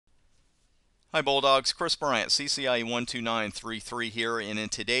Hi Bulldogs, Chris Bryant, CCIE 12933 here, and in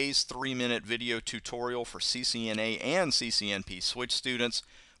today's 3-minute video tutorial for CCNA and CCNP switch students,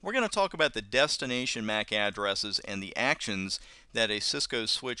 we're going to talk about the destination MAC addresses and the actions that a Cisco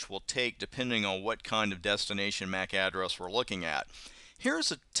switch will take depending on what kind of destination MAC address we're looking at.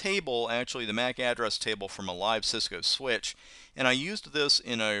 Here's a table, actually the MAC address table from a live Cisco switch, and I used this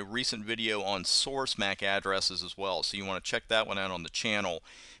in a recent video on source MAC addresses as well, so you want to check that one out on the channel.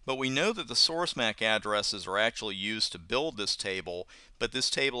 But we know that the source MAC addresses are actually used to build this table, but this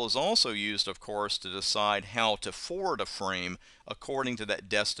table is also used, of course, to decide how to forward a frame according to that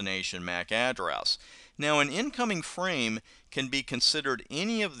destination MAC address. Now, an incoming frame can be considered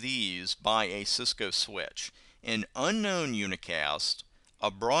any of these by a Cisco switch: an unknown unicast, a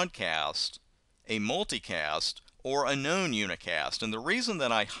broadcast, a multicast, or a known unicast. And the reason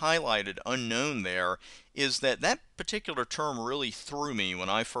that I highlighted unknown there is that that particular term really threw me when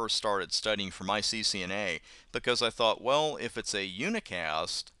I first started studying for my CCNA, because I thought, well, if it's a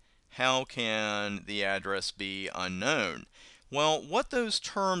unicast, how can the address be unknown? Well, what those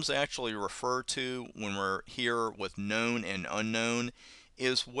terms actually refer to when we're here with known and unknown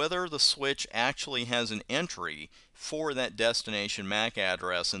is whether the switch actually has an entry for that destination MAC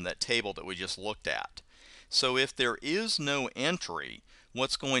address in that table that we just looked at. So if there is no entry,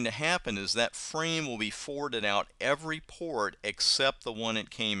 what's going to happen is that frame will be forwarded out every port except the one it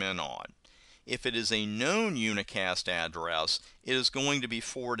came in on. If it is a known unicast address, it is going to be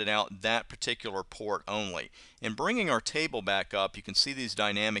forwarded out that particular port only. And bringing our table back up, you can see these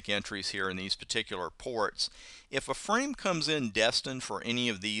dynamic entries here in these particular ports. If a frame comes in destined for any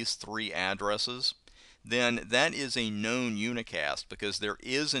of these three addresses, then that is a known unicast because there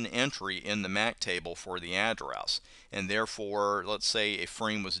is an entry in the MAC table for the address. And therefore, let's say a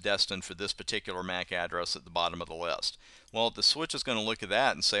frame was destined for this particular MAC address at the bottom of the list. Well, the switch is going to look at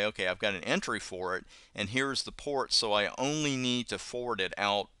that and say, okay, I've got an entry for it, and here's the port, so I only need to forward it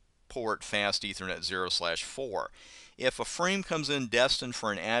out port fast Ethernet 0/4. If a frame comes in destined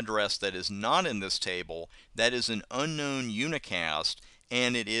for an address that is not in this table, that is an unknown unicast,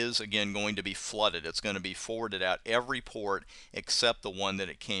 and it is again going to be flooded. It's going to be forwarded out every port except the one that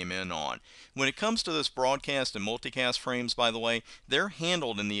it came in on. When it comes to this broadcast and multicast frames, by the way, they're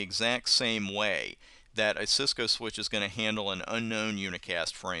handled in the exact same way that a Cisco switch is going to handle an unknown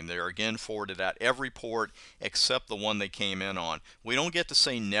unicast frame. They are again forwarded out every port except the one they came in on. We don't get to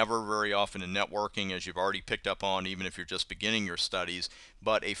say never very often in networking, as you've already picked up on, even if you're just beginning your studies,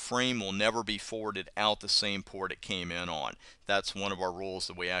 but a frame will never be forwarded out the same port it came in on. That's one of our rules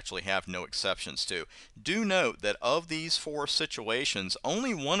that we actually have no exceptions to. Do note that of these four situations,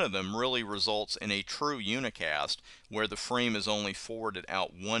 only one of them really results in a true unicast, where the frame is only forwarded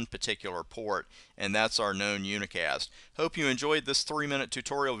out one particular port, and that's our known unicast. Hope you enjoyed this 3-minute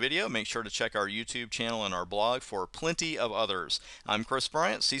tutorial video. Make sure to check our YouTube channel and our blog for plenty of others. I'm Chris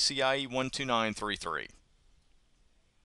Bryant, CCIE 12933.